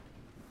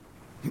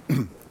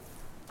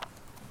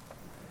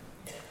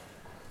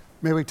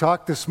May we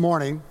talk this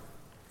morning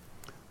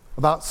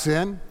about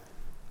sin?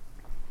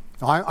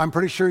 I'm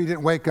pretty sure you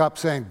didn't wake up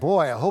saying,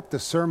 boy, I hope the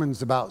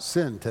sermon's about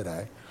sin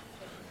today.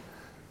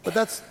 But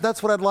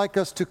that's what I'd like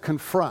us to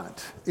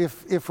confront.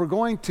 If we're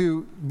going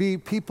to be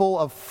people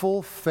of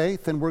full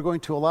faith and we're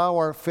going to allow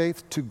our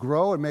faith to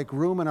grow and make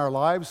room in our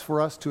lives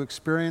for us to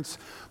experience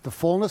the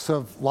fullness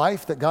of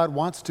life that God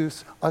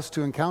wants us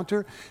to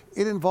encounter,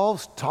 it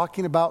involves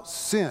talking about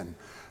sin.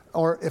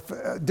 Or if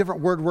a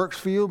different word works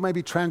for you,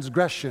 maybe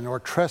transgression or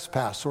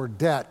trespass or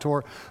debt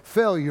or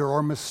failure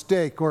or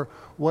mistake or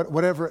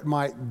whatever it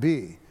might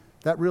be.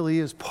 That really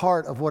is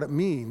part of what it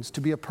means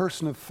to be a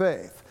person of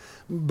faith.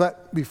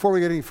 But before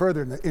we get any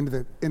further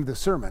into the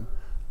sermon,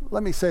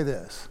 let me say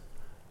this.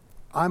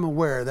 I'm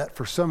aware that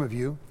for some of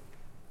you,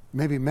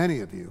 maybe many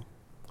of you,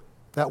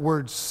 that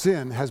word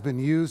sin has been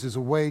used as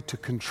a way to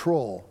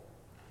control,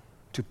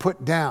 to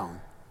put down,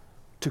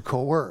 to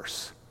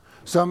coerce.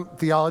 Some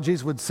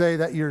theologies would say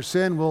that your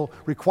sin will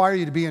require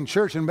you to be in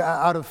church, and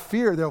out of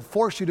fear, they'll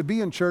force you to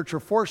be in church or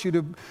force you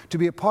to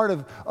be a part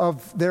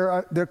of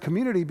their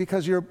community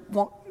because you're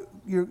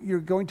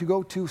going to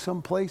go to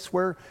some place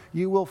where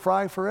you will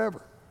fry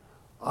forever.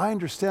 I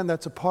understand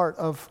that's a part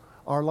of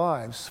our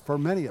lives for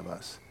many of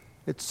us.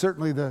 It's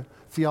certainly the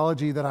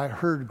theology that I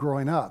heard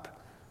growing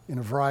up in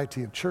a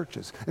variety of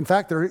churches. In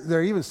fact, there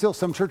are even still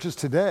some churches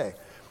today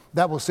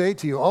that will say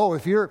to you, oh,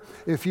 if you're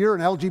an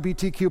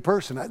LGBTQ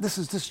person, this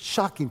is just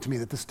shocking to me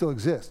that this still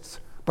exists,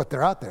 but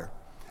they're out there.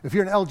 If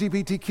you're an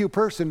LGBTQ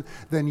person,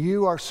 then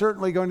you are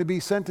certainly going to be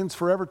sentenced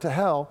forever to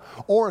hell.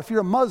 Or if you're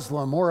a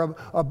Muslim or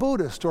a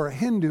Buddhist or a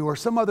Hindu or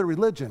some other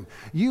religion,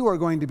 you are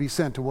going to be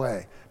sent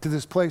away to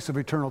this place of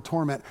eternal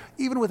torment.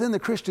 Even within the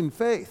Christian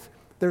faith,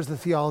 there's the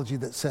theology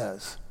that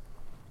says,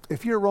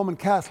 if you're a Roman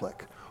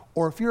Catholic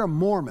or if you're a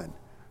Mormon,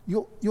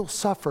 you'll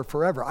suffer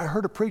forever. I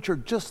heard a preacher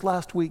just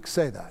last week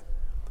say that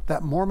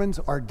Mormons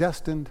are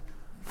destined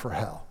for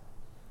hell.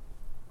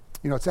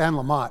 You know, it's Anne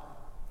Lamott,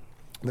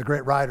 the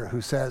great writer, who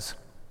says,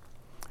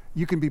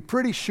 you can be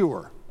pretty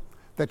sure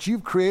that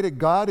you've created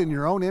God in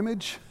your own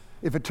image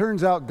if it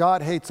turns out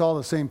God hates all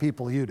the same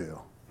people you do.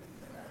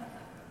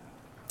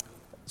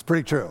 It's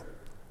pretty true.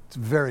 It's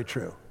very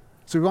true.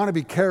 So we want to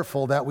be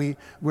careful that we're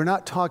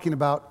not talking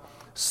about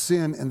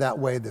sin in that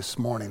way this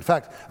morning. In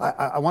fact,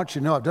 I want you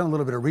to know I've done a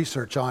little bit of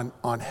research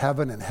on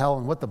heaven and hell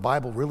and what the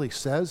Bible really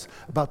says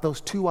about those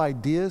two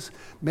ideas.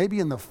 Maybe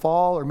in the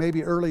fall or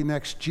maybe early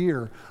next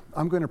year,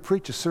 I'm going to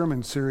preach a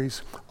sermon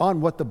series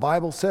on what the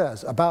Bible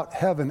says about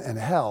heaven and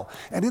hell.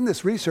 And in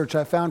this research,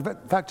 I found, in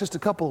fact, just a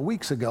couple of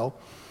weeks ago,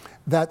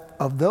 that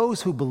of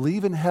those who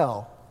believe in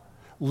hell,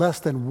 less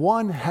than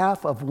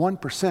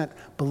 0.5%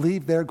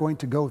 believe they're going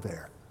to go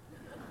there.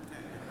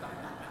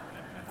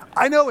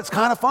 I know it's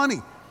kind of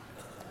funny.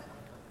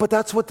 But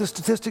that's what the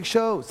statistic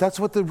shows. That's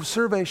what the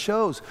survey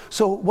shows.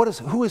 So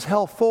who is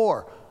hell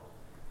for?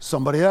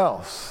 Somebody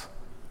else.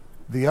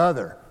 The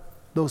other.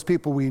 Those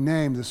people we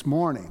named this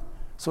morning.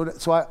 So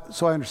I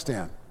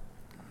understand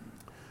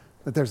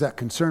that there's that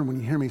concern when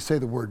you hear me say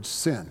the word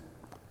sin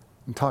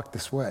and talk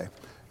this way.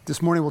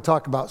 This morning we'll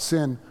talk about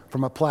sin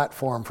from a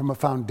platform, from a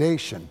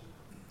foundation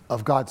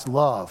of God's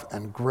love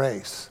and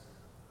grace,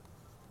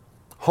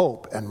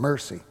 hope and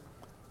mercy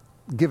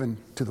given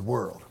to the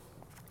world.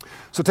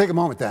 So take a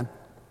moment then.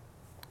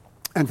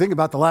 And think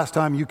about the last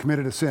time you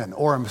committed a sin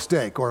or a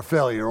mistake or a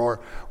failure or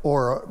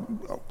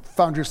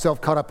found yourself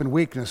caught up in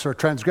weakness or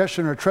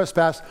transgression or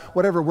trespass,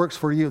 whatever works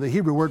for you. The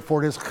Hebrew word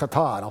for it is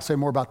chata, and I'll say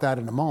more about that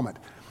in a moment.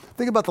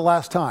 Think about the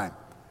last time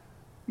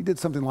you did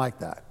something like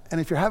that. And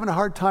if you're having a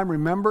hard time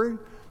remembering,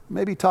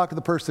 maybe talk to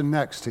the person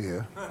next to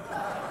you.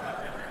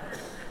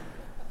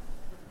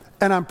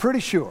 And I'm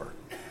pretty sure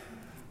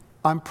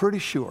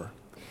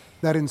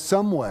that in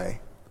some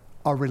way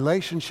our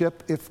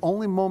relationship, if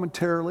only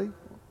momentarily,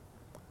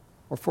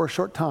 or for a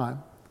short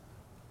time,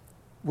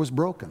 was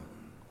broken.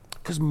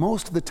 Because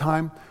most of the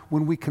time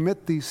when we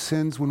commit these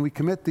sins, when we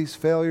commit these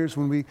failures,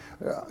 when we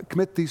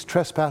commit these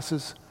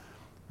trespasses,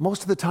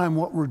 most of the time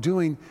what we're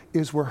doing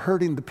is we're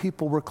hurting the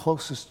people we're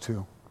closest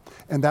to.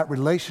 And that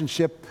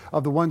relationship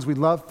of the ones we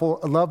love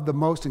the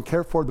most and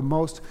care for the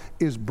most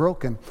is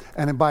broken.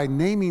 And by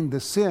naming the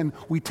sin,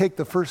 we take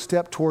the first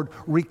step toward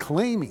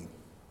reclaiming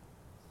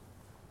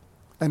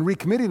and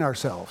recommitting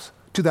ourselves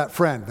to that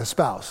friend, the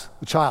spouse,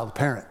 the child, the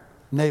parent,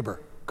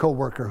 neighbor,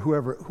 co-worker,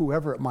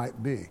 whoever it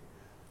might be.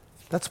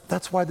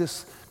 That's why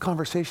this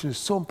conversation is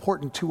so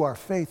important to our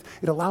faith.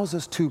 It allows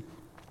us to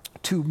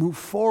move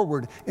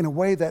forward in a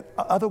way that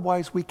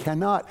otherwise we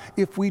cannot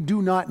if we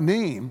do not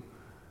name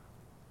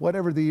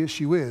whatever the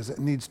issue is that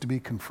needs to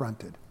be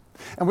confronted.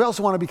 And we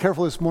also want to be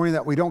careful this morning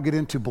that we don't get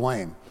into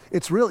blame.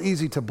 It's real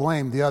easy to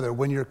blame the other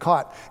when you're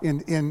caught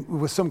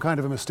with some kind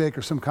of a mistake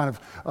or some kind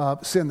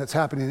of sin that's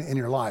happening in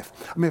your life.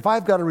 I mean, if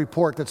I've got a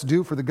report that's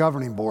due for the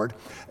governing board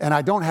and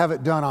I don't have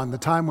it done on the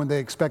time when they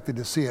expected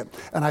to see it,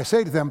 and I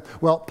say to them,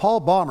 well, Paul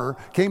Baumer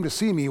came to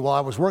see me while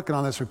I was working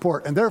on this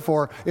report, and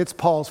therefore it's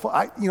Paul's fault.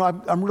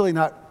 I'm really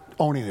not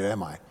owning it,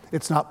 am I?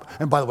 It's not,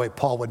 and by the way,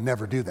 Paul would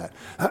never do that.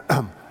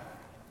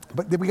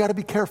 But we got to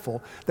be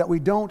careful that we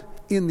don't,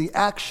 in the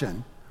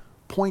action,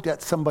 point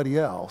at somebody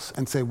else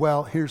and say,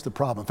 well, here's the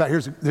problem. In fact,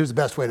 here's the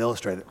best way to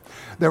illustrate it.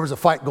 There was a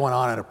fight going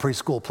on at a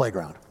preschool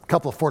playground. A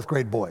couple of fourth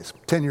grade boys,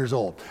 10 years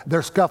old.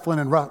 They're scuffling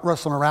and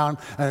rustling around,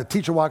 and a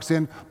teacher walks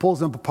in,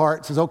 pulls them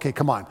apart, says, okay,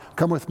 come on,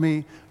 come with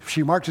me.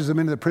 She marches them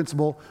into the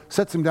principal,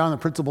 sets them down in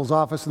the principal's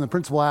office, and the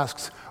principal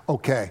asks,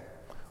 okay,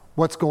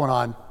 what's going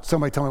on?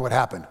 Somebody tell me what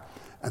happened.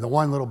 And the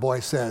one little boy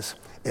says,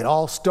 it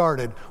all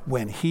started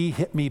when he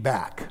hit me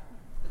back.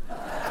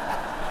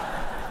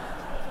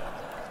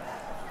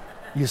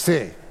 You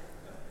see,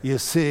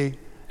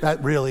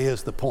 that really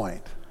is the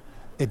point.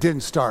 It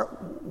didn't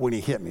start when he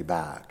hit me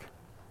back.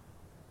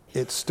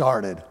 It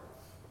started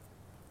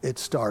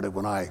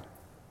when I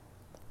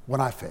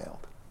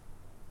failed,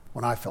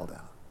 when I fell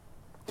down.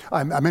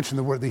 I mentioned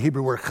the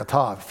Hebrew word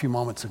chata a few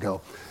moments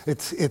ago.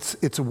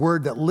 It's a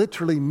word that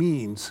literally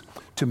means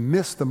to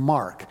miss the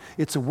mark.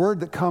 It's a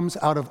word that comes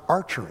out of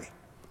archery.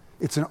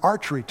 It's an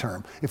archery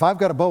term. If I've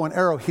got a bow and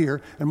arrow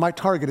here, and my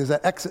target is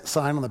that exit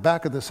sign on the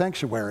back of the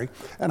sanctuary,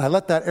 and I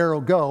let that arrow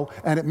go,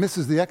 and it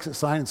misses the exit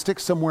sign and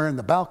sticks somewhere in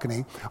the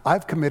balcony,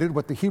 I've committed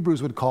what the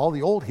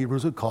old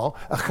Hebrews would call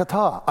a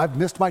chata. I've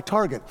missed my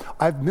target.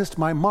 I've missed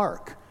my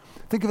mark.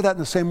 Think of that in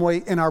the same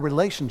way in our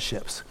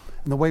relationships,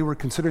 in the way we're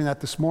considering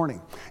that this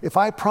morning. If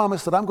I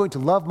promise that I'm going to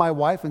love my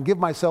wife and give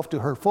myself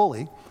to her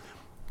fully,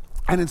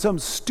 and in some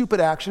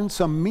stupid action,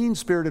 some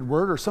mean-spirited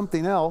word or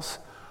something else,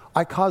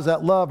 I cause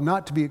that love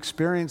not to be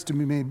experienced, to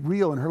be made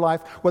real in her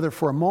life, whether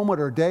for a moment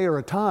or a day or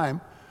a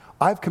time,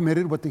 I've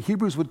committed what the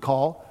Hebrews would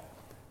call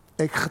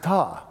a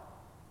chata,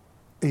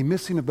 a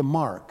missing of the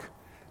mark,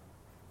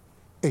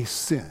 a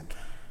sin.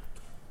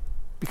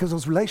 Because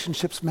those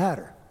relationships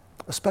matter,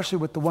 especially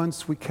with the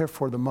ones we care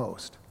for the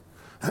most.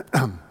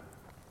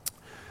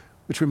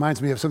 Which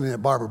reminds me of something that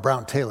Barbara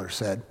Brown Taylor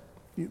said.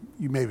 You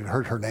may have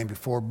heard her name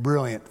before,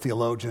 brilliant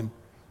theologian.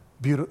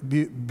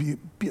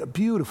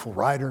 Beautiful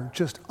writer,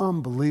 just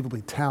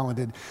unbelievably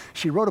talented.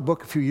 She wrote a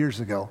book a few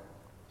years ago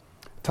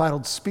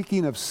titled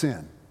Speaking of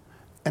Sin.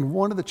 And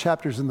one of the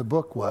chapters in the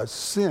book was,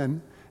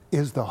 Sin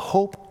is the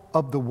Hope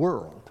of the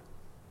World.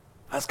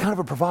 That's kind of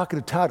a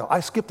provocative title.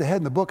 I skipped ahead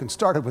in the book and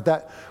started with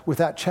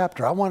that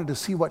chapter. I wanted to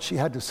see what she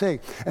had to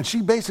say. And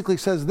she basically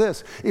says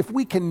this: if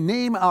we can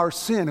name our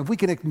sin, if we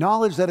can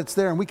acknowledge that it's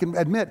there, and we can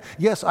admit,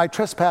 yes, I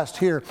trespassed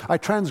here, I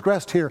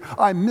transgressed here,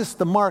 I missed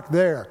the mark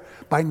there.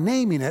 By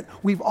naming it,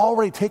 we've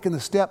already taken the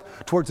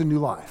step towards a new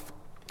life,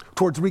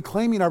 towards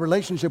reclaiming our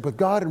relationship with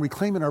God and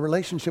reclaiming our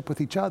relationship with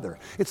each other.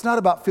 It's not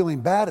about feeling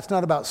bad. It's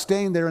not about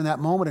staying there in that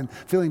moment and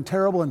feeling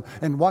terrible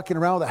and walking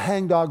around with a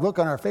hangdog look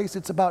on our face.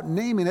 It's about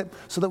naming it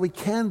so that we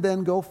can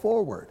then go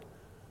forward.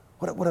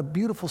 What a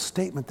beautiful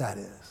statement that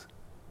is.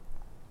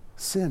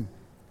 Sin,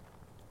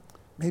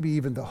 maybe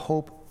even the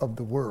hope of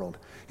the world.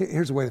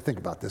 Here's a way to think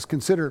about this.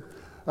 Consider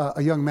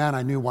a young man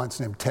I knew once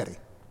named Teddy.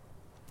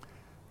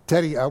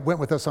 Teddy went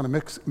with us on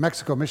a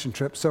Mexico mission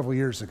trip several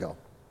years ago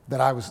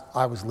that I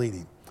was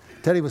leading.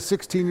 Teddy was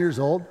 16 years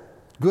old,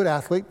 good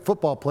athlete,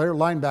 football player,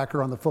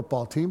 linebacker on the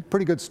football team,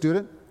 pretty good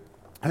student.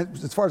 And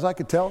as far as I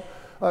could tell,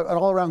 an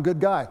all-around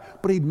good guy.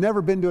 But he'd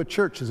never been to a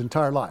church his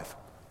entire life.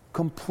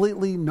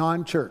 Completely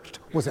non-churched.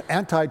 Was an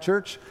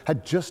anti-church,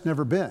 had just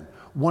never been.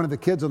 One of the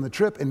kids on the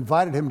trip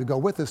invited him to go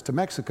with us to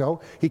Mexico.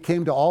 He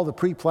came to all the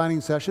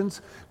pre-planning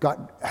sessions,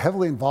 got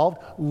heavily involved,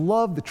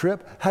 loved the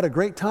trip, had a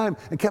great time,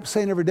 and kept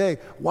saying every day,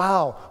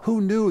 wow,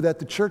 who knew that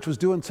the church was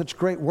doing such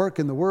great work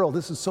in the world?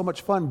 This is so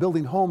much fun,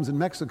 building homes in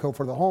Mexico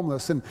for the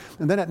homeless. And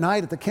then at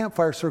night at the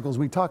campfire circles,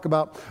 we talk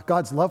about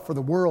God's love for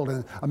the world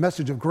and a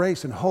message of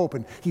grace and hope.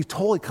 And he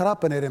totally caught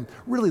up in it and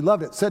really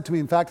loved it. Said to me,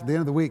 in fact, at the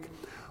end of the week,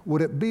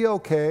 would it be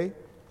okay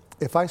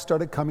if I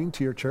started coming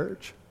to your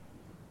church?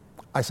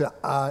 I said,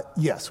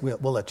 yes, we'll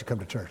let you come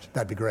to church.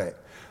 That'd be great.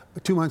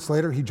 But 2 months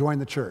later, he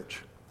joined the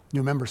church.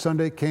 New Member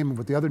Sunday, came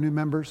with the other new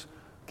members,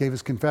 gave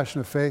his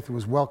confession of faith, and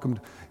was welcomed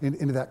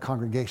into that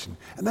congregation.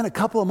 And then a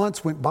couple of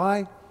months went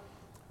by.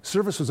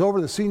 Service was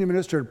over. The senior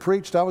minister had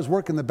preached. I was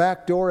working the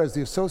back door as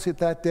the associate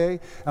that day,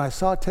 and I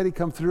saw Teddy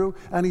come through,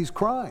 and he's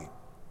crying.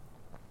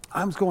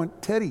 I was going,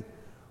 Teddy,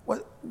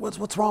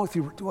 what's wrong with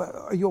you?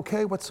 Are you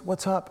okay?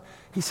 What's up?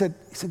 He said,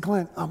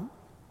 Glenn,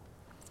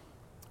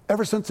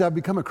 ever since I've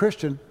become a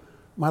Christian,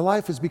 my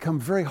life has become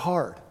very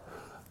hard.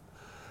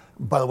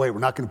 By the way, we're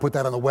not going to put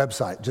that on the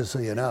website, just so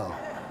you know.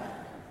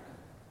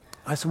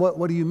 I said,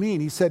 what do you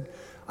mean? He said,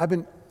 I've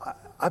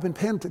been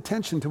paying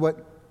attention to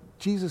what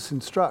Jesus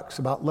instructs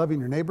about loving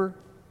your neighbor,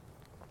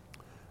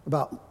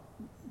 about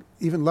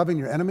even loving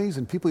your enemies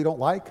and people you don't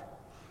like.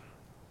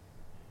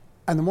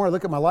 And the more I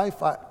look at my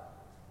life, I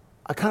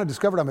kind of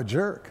discovered I'm a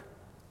jerk.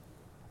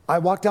 I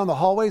walk down the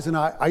hallways, and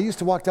I used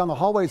to walk down the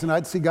hallways, and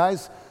I'd see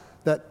guys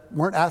that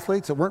weren't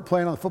athletes, that weren't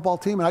playing on the football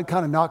team, and I'd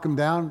kind of knock them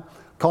down,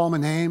 call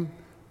them a name,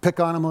 pick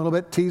on them a little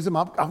bit, tease them.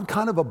 I'm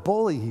kind of a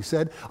bully, he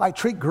said. I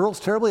treat girls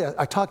terribly.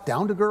 I talk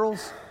down to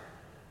girls.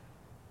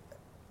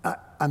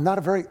 I'm not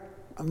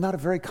a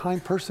very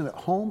kind person at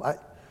home.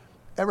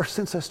 Ever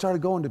since I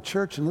started going to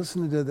church and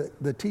listening to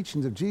the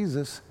teachings of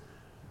Jesus,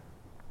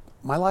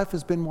 my life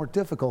has been more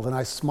difficult. And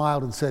I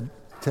smiled and said,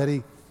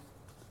 Teddy,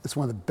 it's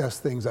one of the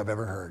best things I've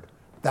ever heard.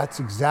 That's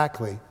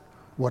exactly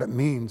what it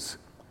means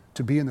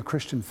to be in the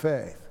Christian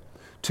faith,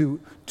 to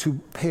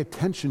pay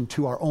attention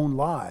to our own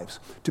lives,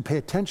 to pay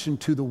attention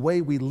to the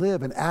way we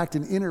live and act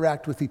and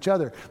interact with each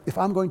other. If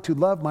I'm going to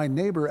love my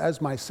neighbor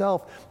as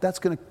myself, that's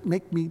going to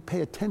make me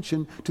pay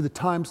attention to the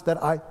times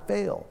that I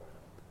fail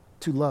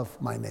to love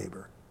my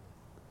neighbor.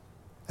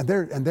 And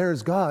there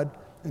is God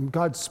and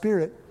God's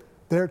Spirit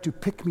there to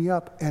pick me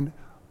up and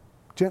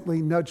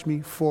gently nudge me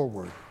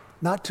forward.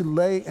 Not to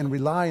lay and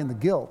rely on the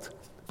guilt,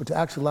 but to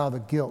actually allow the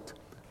guilt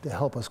to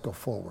help us go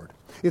forward.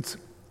 It's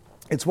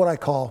what I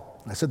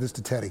call, I said this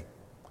to Teddy,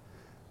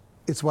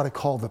 it's what I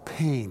call the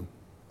pain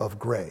of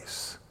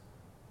grace.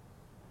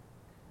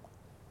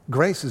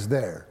 Grace is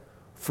there.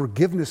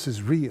 Forgiveness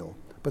is real.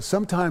 But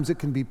sometimes it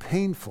can be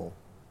painful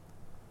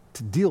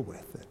to deal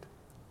with it,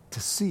 to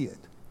see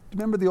it. Do you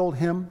remember the old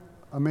hymn,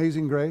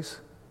 Amazing Grace?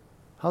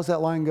 How's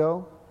that line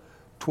go?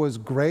 'Twas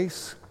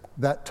grace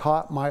that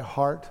taught my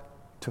heart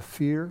to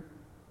fear.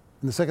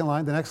 And the second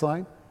line, the next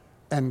line,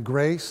 and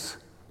grace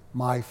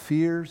my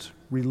fears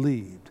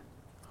relieved.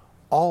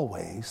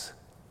 Always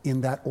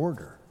in that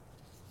order.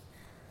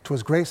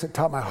 'Twas grace that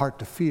taught my heart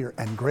to fear,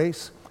 and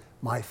grace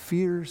my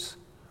fears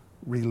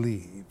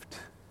relieved.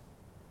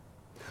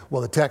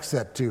 Well, the text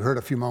that you heard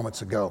a few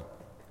moments ago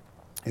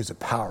is a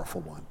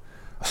powerful one,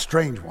 a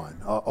strange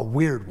one, a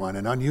weird one,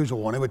 an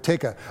unusual one. It would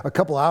take a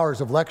couple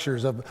hours of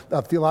lectures, of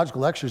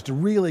theological lectures, to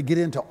really get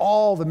into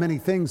all the many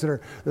things that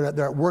are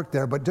at work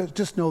there. But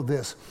just know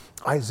this,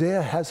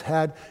 Isaiah has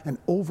had an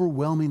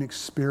overwhelming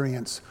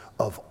experience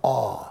of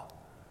awe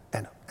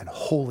and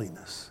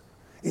holiness.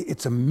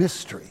 It's a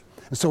mystery.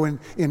 And so in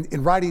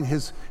writing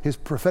his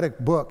prophetic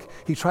book,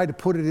 he tried to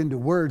put it into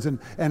words, and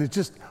he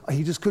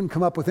just couldn't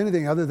come up with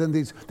anything other than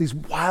these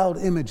wild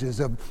images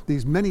of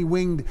these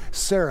many-winged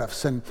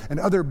seraphs and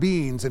other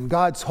beings and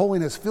God's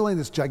holiness filling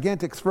this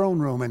gigantic throne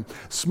room and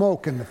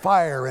smoke and the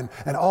fire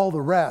and all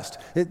the rest.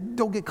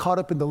 Don't get caught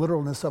up in the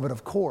literalness of it,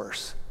 of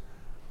course.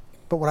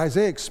 But what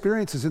Isaiah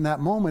experiences in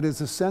that moment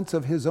is a sense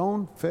of his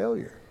own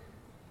failure,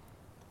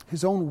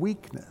 his own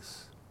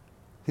weakness,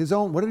 his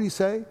own, what did he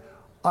say?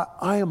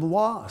 I am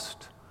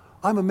lost.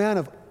 I'm a man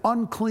of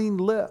unclean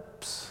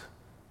lips.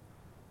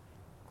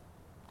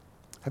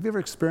 Have you ever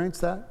experienced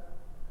that?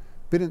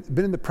 Been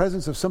in the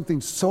presence of something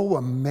so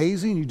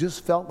amazing you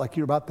just felt like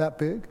you're about that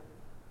big?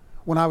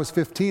 When I was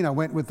 15, I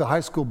went with the high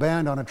school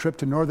band on a trip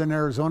to northern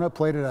Arizona,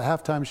 played at a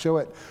halftime show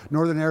at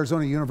Northern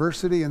Arizona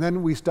University, and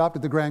then we stopped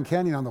at the Grand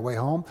Canyon on the way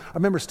home. I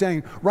remember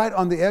standing right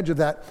on the edge of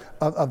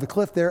the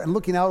cliff there and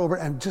looking out over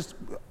and just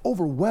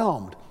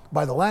overwhelmed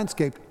by the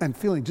landscape and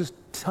feeling just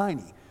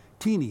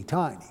teeny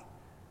tiny.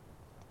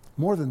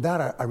 More than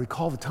that, I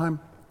recall the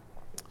time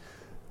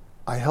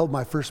I held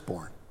my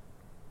firstborn.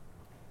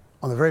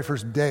 On the very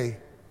first day,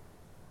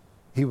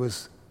 he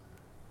was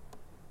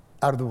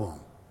out of the womb.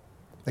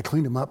 They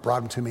cleaned him up,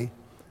 brought him to me,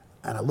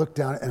 and I looked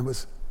down,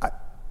 and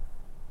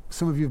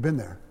some of you have been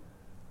there.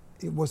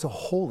 It was a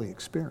holy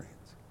experience.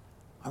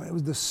 I mean, it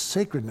was the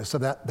sacredness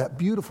of that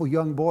beautiful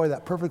young boy,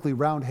 that perfectly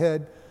round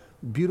head,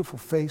 beautiful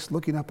face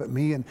looking up at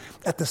me. And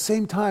at the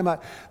same time,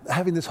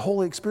 having this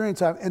holy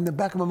experience, in the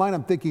back of my mind,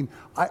 I'm thinking,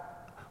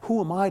 who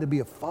am I to be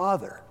a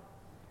father?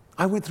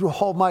 I went through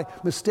all my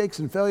mistakes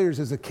and failures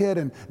as a kid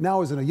and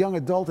now as a young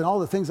adult and all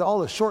the things, all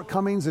the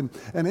shortcomings and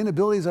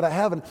inabilities that I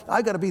have. And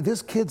I got to be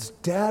this kid's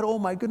dad. Oh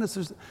my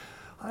goodness,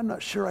 I'm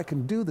not sure I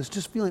can do this.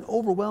 Just feeling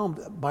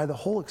overwhelmed by the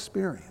whole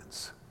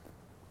experience.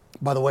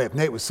 By the way, if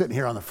Nate was sitting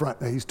here on the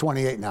front, he's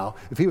 28 now.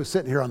 If he was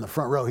sitting here on the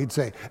front row, he'd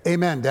say,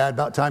 "Amen, Dad,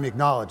 about time you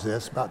acknowledge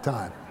this, about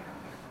time."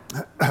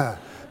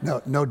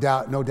 No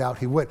doubt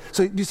he would.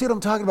 So you see what I'm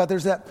talking about?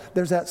 There's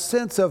that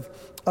sense of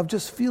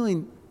just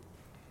feeling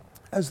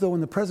as though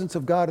in the presence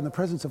of God, in the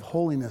presence of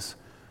holiness,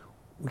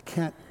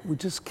 we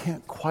just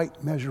can't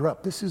quite measure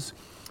up. This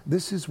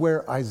is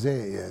where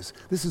Isaiah is.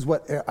 This is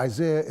what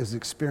Isaiah is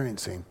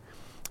experiencing.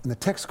 And the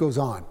text goes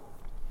on.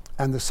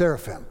 And the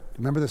seraphim.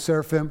 Remember the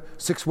seraphim?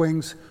 6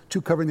 wings,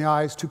 2 covering the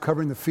eyes, 2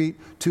 covering the feet,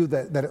 2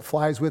 that it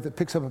flies with. It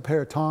picks up a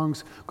pair of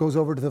tongs, goes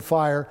over to the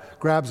fire,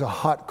 grabs a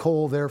hot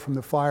coal there from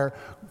the fire,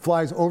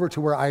 flies over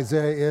to where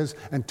Isaiah is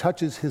and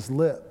touches his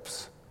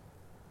lips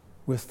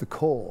with the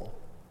coal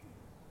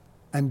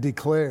and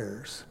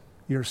declares,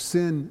 "Your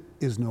sin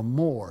is no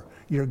more.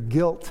 Your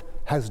guilt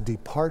has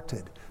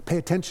departed." Pay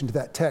attention to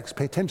that text.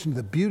 Pay attention to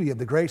the beauty of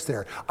the grace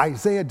there.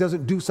 Isaiah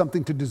doesn't do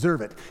something to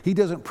deserve it. He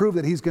doesn't prove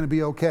that he's going to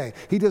be okay.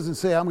 He doesn't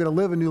say, "I'm going to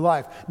live a new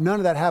life." None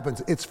of that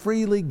happens. It's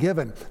freely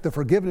given. The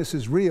forgiveness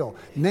is real,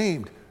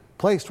 named,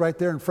 placed right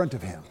there in front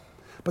of him.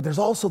 But there's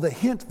also the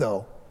hint,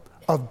 though,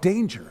 of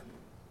danger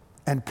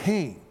and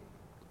pain.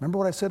 Remember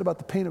what I said about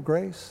the pain of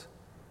grace?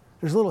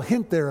 There's a little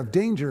hint there of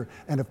danger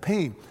and of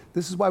pain.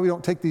 This is why we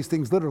don't take these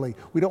things literally.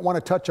 We don't want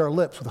to touch our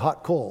lips with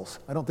hot coals.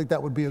 I don't think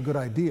that would be a good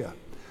idea.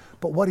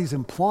 But what he's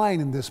implying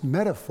in this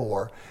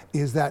metaphor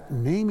is that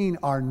naming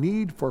our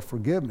need for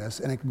forgiveness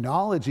and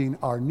acknowledging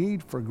our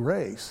need for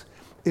grace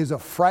is a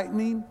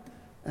frightening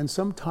and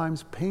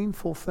sometimes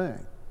painful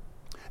thing.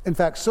 In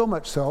fact, so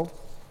much so,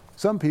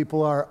 some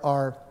people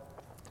are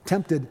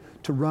tempted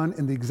to run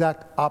in the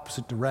exact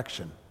opposite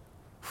direction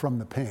from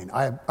the pain.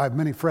 I have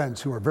many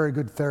friends who are very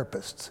good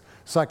therapists,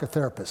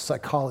 psychotherapists,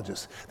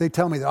 psychologists. They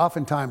tell me that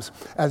oftentimes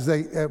as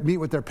they meet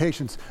with their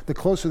patients, the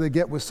closer they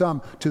get with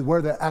some to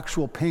where the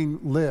actual pain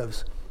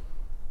lives,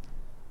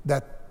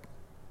 that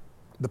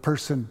the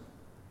person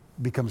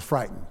becomes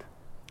frightened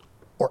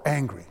or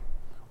angry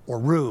or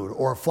rude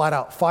or flat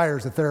out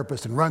fires the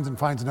therapist and runs and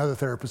finds another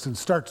therapist and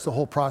starts the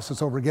whole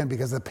process over again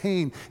because the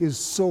pain is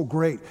so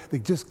great they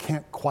just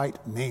can't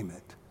quite name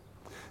it.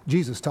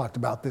 Jesus talked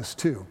about this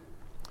too.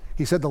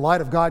 He said the light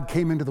of God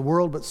came into the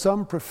world, but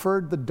some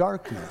preferred the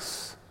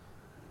darkness.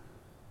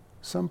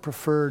 Some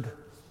preferred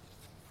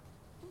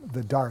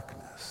the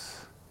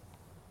darkness.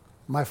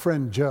 My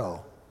friend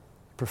Joe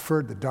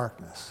preferred the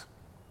darkness.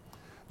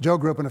 Joe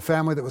grew up in a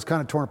family that was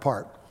kind of torn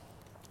apart.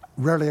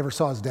 Rarely ever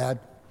saw his dad.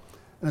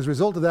 And as a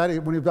result of that,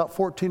 when he was about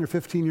 14 or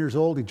 15 years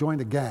old, he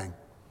joined a gang.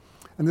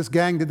 And this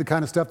gang did the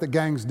kind of stuff that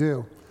gangs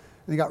do.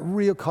 And he got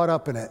real caught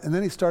up in it. And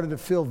then he started to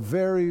feel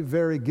very,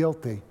 very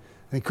guilty.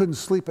 And he couldn't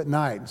sleep at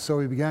night, so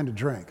he began to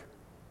drink.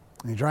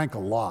 And he drank a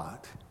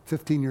lot,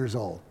 15 years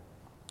old.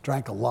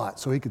 Drank a lot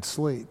so he could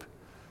sleep.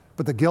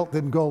 But the guilt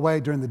didn't go away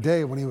during the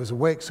day when he was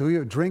awake, so he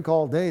would drink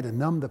all day to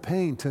numb the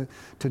pain, to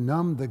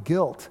numb the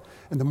guilt.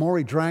 And the more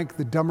he drank,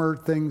 the dumber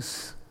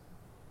things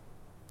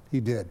he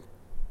did.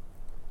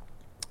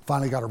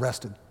 Finally got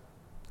arrested.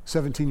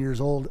 17 years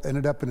old,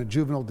 ended up in a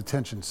juvenile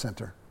detention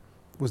center.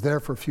 Was there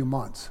for a few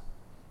months.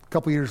 A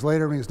couple years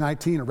later, when he was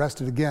 19,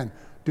 arrested again,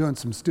 doing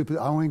some stupid,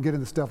 I won't even get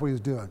into stuff what he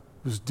was doing.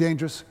 It was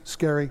dangerous,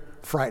 scary,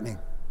 frightening.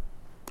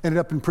 Ended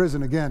up in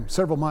prison again,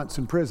 several months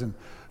in prison.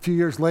 A few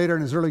years later,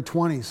 in his early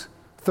 20s,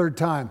 third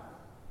time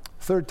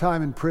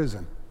in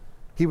prison.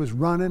 He was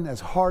running as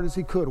hard as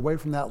he could away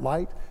from that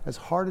light, as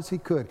hard as he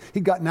could.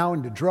 He got now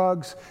into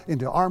drugs,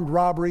 into armed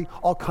robbery,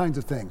 all kinds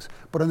of things.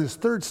 But on his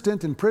third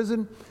stint in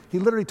prison, he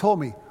literally told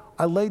me,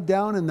 I laid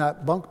down in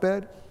that bunk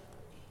bed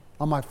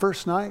on my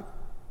first night,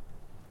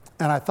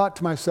 and I thought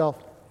to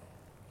myself,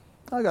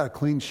 I got a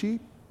clean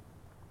sheet,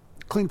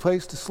 clean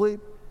place to sleep,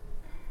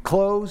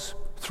 clothes,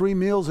 3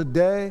 meals a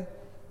day.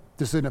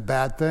 This isn't a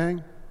bad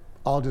thing.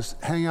 I'll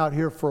just hang out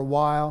here for a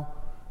while,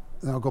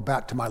 and then I'll go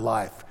back to my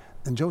life.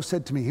 And Joe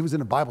said to me, he was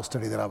in a Bible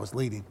study that I was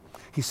leading.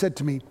 He said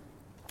to me,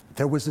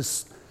 there was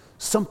this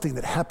something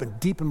that happened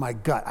deep in my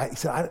gut. He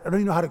said, I don't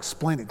even know how to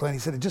explain it, Glenn. He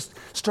said, it just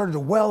started to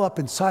well up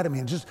inside of me,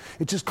 and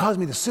it just caused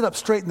me to sit up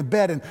straight in the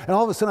bed. And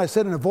all of a sudden I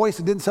said in a voice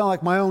that didn't sound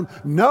like my own,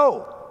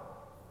 no.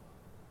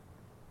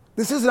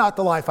 This is not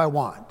the life I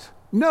want.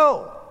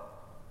 No.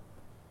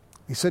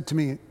 He said to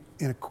me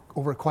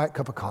over a quiet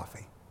cup of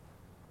coffee,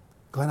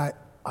 Glenn,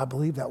 I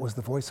believe that was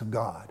the voice of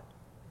God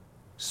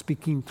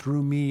speaking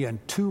through me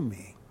and to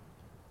me.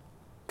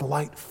 The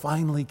light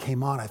finally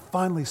came on. I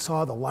finally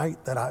saw the life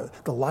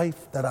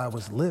that I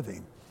was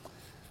living.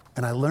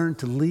 And I learned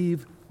to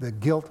leave the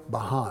guilt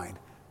behind.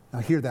 Now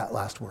hear that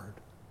last word.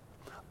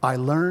 I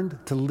learned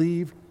to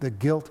leave the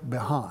guilt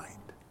behind.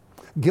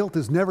 Guilt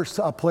is never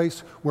a place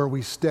where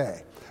we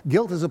stay.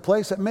 Guilt is a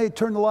place that may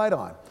turn the light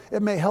on.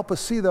 It may help us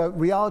see the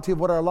reality of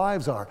what our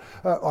lives are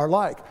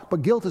like.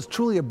 But guilt is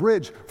truly a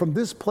bridge from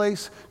this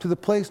place to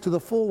the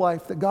full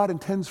life that God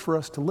intends for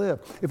us to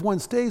live. If one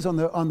stays on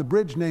the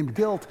bridge named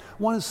guilt,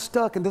 one is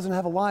stuck and doesn't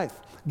have a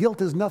life.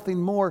 Guilt is nothing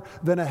more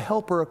than a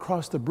helper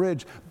across the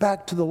bridge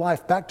back to the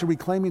life, back to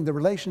reclaiming the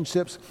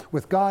relationships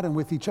with God and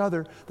with each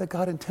other that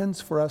God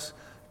intends for us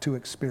to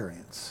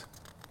experience.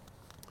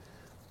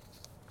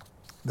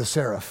 The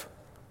seraph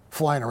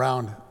flying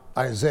around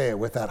Isaiah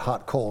with that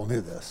hot coal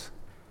knew this.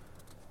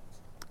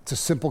 It's a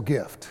simple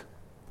gift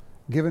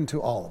given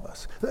to all of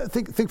us.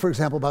 Think, for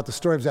example, about the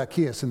story of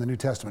Zacchaeus in the New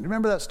Testament.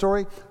 Remember that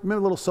story?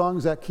 Remember the little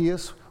song,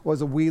 Zacchaeus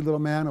was a wee little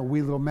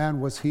man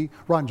was he?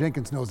 Ron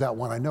Jenkins knows that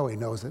one. I know he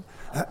knows it.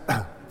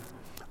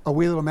 A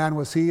wee little man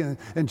was he, and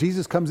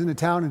Jesus comes into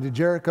town, into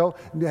Jericho,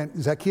 and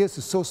Zacchaeus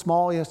is so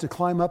small he has to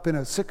climb up in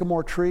a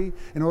sycamore tree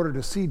in order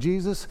to see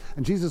Jesus,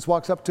 and Jesus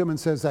walks up to him and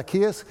says,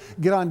 Zacchaeus,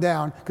 get on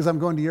down, because I'm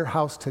going to your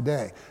house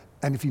today.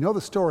 And if you know the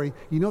story,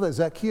 you know that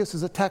Zacchaeus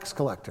is a tax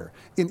collector.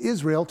 In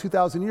Israel,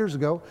 2,000 years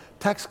ago,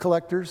 tax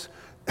collectors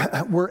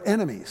were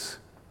enemies,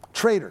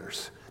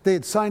 traitors. They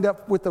had signed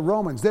up with the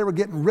Romans. They were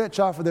getting rich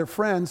off of their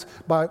friends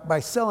by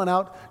selling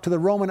out to the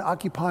Roman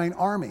occupying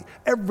army.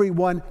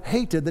 Everyone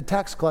hated the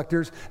tax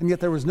collectors, and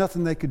yet there was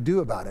nothing they could do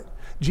about it.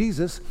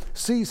 Jesus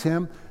sees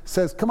him,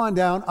 says, come on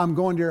down, I'm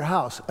going to your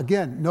house.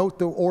 Again, note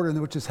the order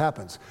in which this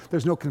happens.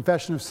 There's no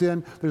confession of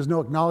sin. There's no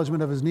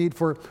acknowledgement of his need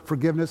for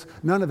forgiveness.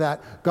 None of that.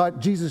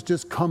 Jesus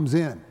just comes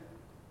in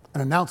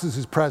and announces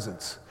his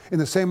presence. In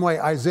the same way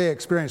Isaiah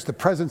experienced the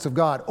presence of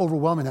God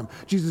overwhelming him,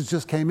 Jesus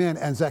just came in,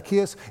 and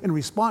Zacchaeus, in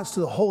response to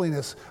the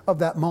holiness of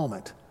that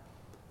moment,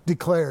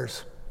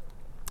 declares,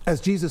 as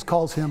Jesus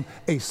calls him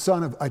a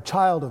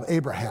child of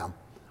Abraham,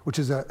 which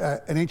is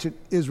an ancient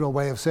Israel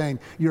way of saying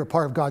you're a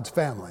part of God's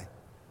family.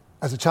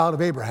 As a child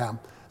of Abraham,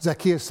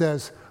 Zacchaeus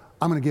says,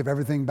 I'm going to give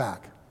everything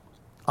back.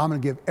 I'm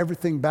going to give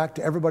everything back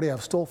to everybody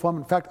I've stole from.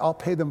 In fact, I'll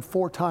pay them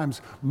 4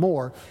 times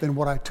more than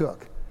what I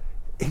took.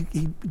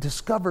 he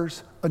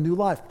discovers a new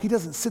life. He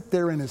doesn't sit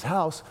there in his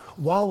house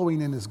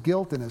wallowing in his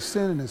guilt and his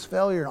sin and his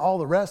failure and all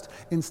the rest.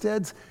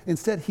 Instead,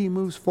 he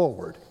moves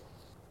forward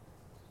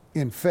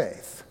in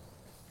faith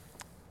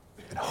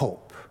and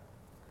hope.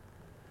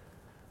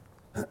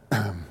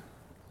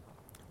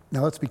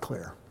 Now, let's be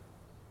clear.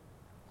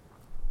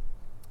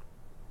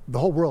 The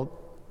whole world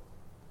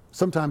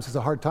sometimes has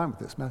a hard time with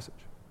this message.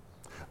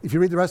 If you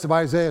read the rest of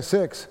Isaiah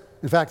 6,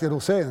 in fact, it'll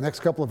say in the next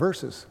couple of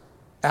verses,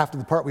 after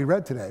the part we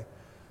read today,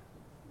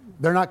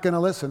 they're not going to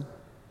listen.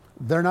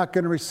 They're not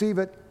going to receive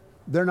it.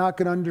 They're not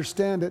going to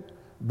understand it.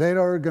 They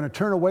are going to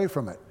turn away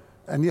from it.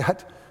 And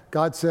yet,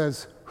 God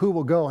says, who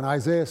will go? And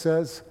Isaiah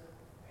says,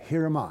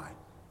 here am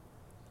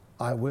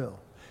I will.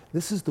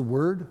 This is the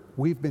word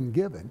we've been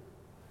given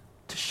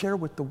to share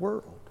with the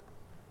world.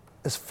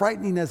 As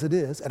frightening as it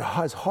is, and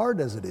as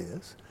hard as it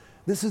is,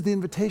 this is the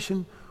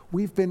invitation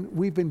we've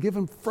been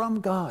given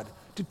from God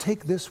to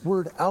take this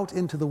word out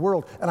into the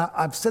world. And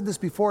I've said this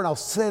before, and I'll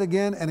say it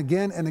again and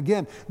again and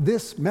again.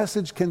 This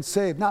message can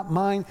save, not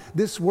mine,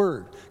 this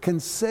word can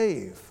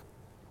save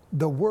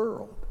the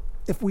world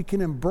if we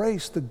can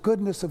embrace the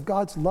goodness of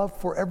God's love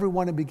for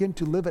everyone and begin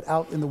to live it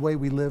out in the way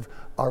we live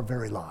our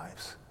very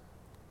lives.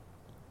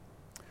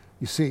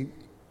 You see,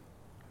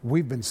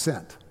 we've been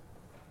sent,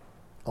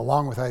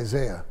 along with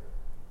Isaiah,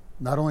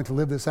 not only to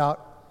live this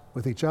out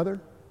with each other,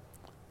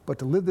 but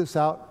to live this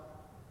out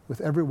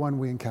with everyone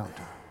we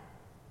encounter.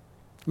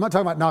 I'm not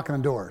talking about knocking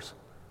on doors.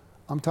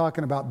 I'm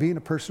talking about being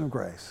a person of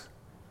grace,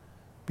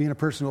 being a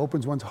person who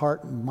opens one's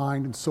heart and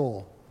mind and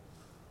soul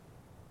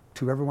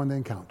to everyone they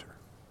encounter.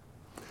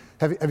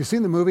 Have you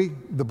seen the movie,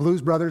 The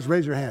Blues Brothers?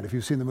 Raise your hand if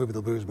you've seen the movie,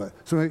 The Blues Brothers.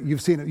 So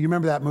you've seen it. You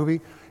remember that movie?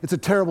 It's a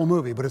terrible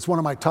movie, but it's one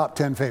of my top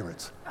 10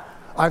 favorites.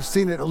 I've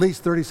seen it at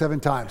least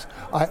 37 times.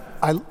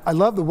 I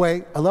love the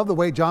way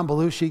John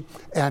Belushi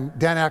and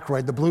Dan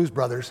Aykroyd, the Blues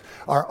Brothers,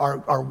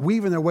 are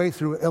weaving their way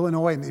through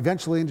Illinois and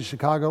eventually into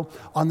Chicago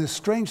on this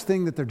strange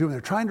thing that they're doing.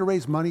 They're trying to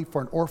raise money for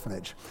an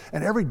orphanage.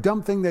 And every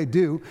dumb thing they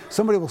do,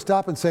 somebody will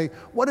stop and say,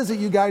 what is it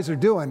you guys are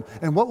doing?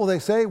 And what will they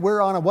say?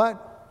 We're on a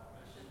what?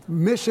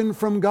 Mission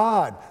from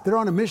God. They're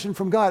on a mission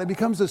from God. It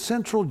becomes the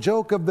central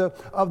joke of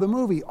the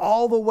movie.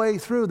 All the way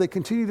through, they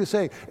continue to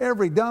say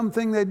every dumb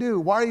thing they do.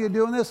 Why are you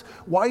doing this?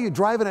 Why are you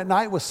driving at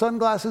night with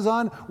sunglasses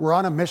on? We're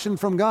on a mission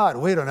from God.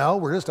 We don't know.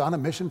 We're just on a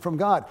mission from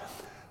God.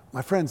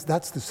 My friends,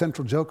 that's the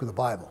central joke of the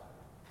Bible.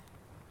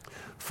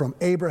 From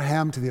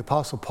Abraham to the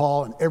Apostle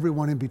Paul and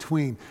everyone in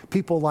between,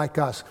 people like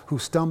us who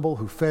stumble,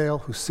 who fail,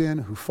 who sin,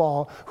 who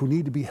fall, who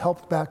need to be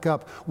helped back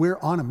up, we're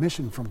on a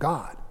mission from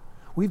God.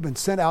 We've been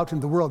sent out into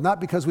the world, not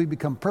because we've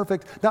become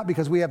perfect, not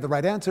because we have the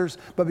right answers,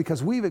 but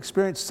because we've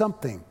experienced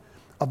something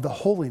of the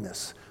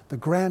holiness, the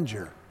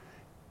grandeur,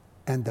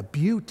 and the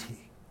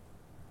beauty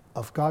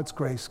of God's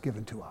grace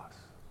given to us.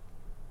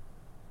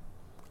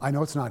 I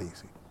know it's not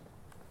easy.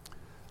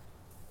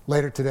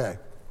 Later today,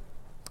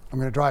 I'm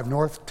going to drive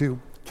north to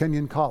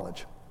Kenyon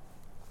College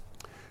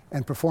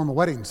and perform a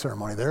wedding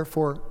ceremony there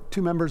for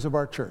two members of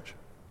our church.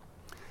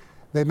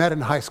 They met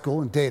in high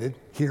school and dated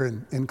here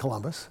in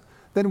Columbus.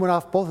 Then went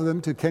off, both of them,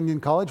 to Kenyon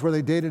College, where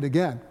they dated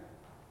again.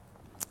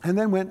 And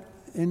then went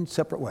in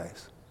separate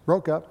ways.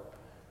 Broke up,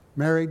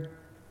 married,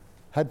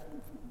 had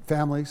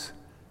families.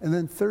 And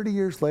then 30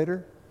 years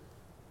later,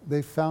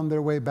 they found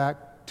their way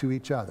back to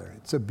each other.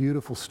 It's a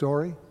beautiful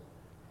story,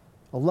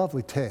 a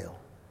lovely tale.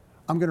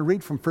 I'm going to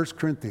read from 1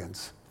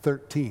 Corinthians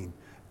 13.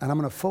 And I'm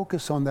going to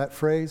focus on that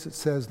phrase. It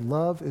says,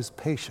 love is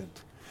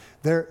patient.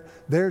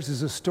 Theirs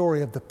is a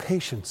story of the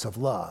patience of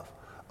love,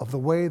 of the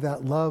way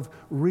that love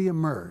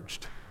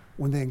reemerged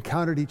when they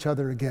encountered each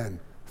other again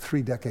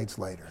 3 decades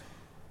later.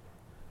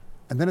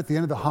 And then at the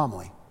end of the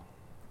homily,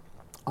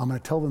 I'm going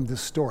to tell them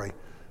this story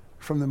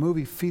from the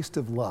movie Feast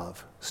of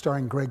Love,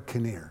 starring Greg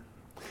Kinnear.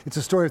 It's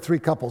a story of 3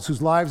 couples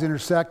whose lives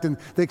intersect and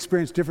they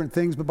experience different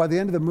things, but by the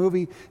end of the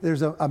movie,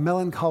 there's a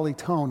melancholy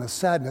tone, a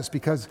sadness,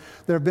 because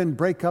there have been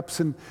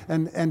breakups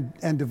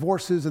and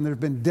divorces, and there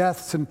have been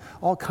deaths and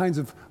all kinds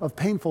of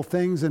painful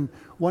things. And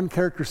one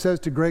character says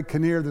to Greg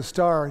Kinnear, the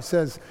star, he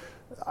says,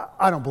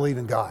 I don't believe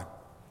in God.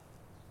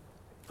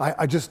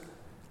 I just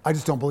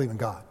don't believe in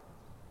God.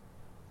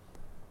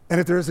 And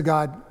if there is a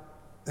God,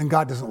 then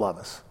God doesn't love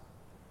us.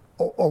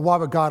 Or why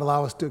would God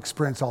allow us to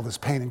experience all this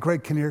pain? And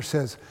Greg Kinnear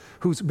says,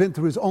 who's been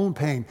through his own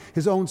pain,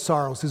 his own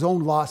sorrows, his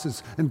own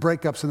losses and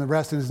breakups and the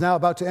rest, and is now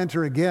about to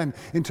enter again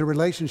into a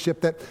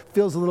relationship that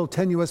feels a little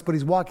tenuous, but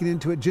he's walking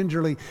into it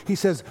gingerly. He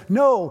says,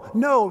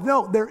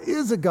 no, there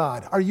is a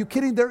God. Are you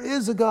kidding? There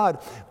is a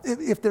God.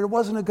 If there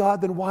wasn't a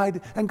God, then why?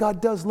 And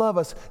God does love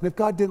us. And if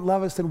God didn't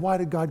love us, then why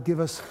did God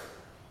give us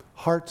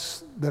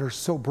hearts that are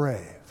so brave?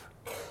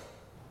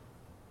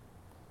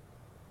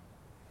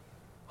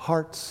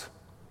 Hearts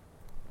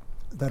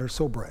that are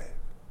so brave.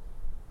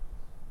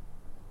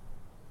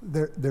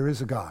 There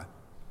is a God,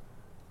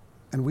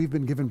 and we've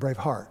been given brave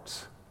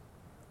hearts.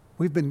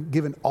 We've been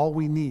given all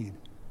we need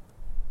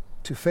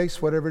to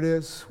face whatever it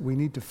is we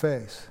need to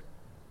face,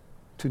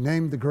 to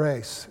name the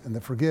grace and the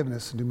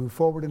forgiveness, and to move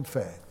forward in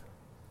faith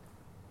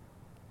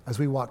as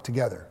we walk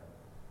together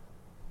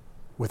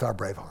with our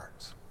brave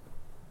hearts.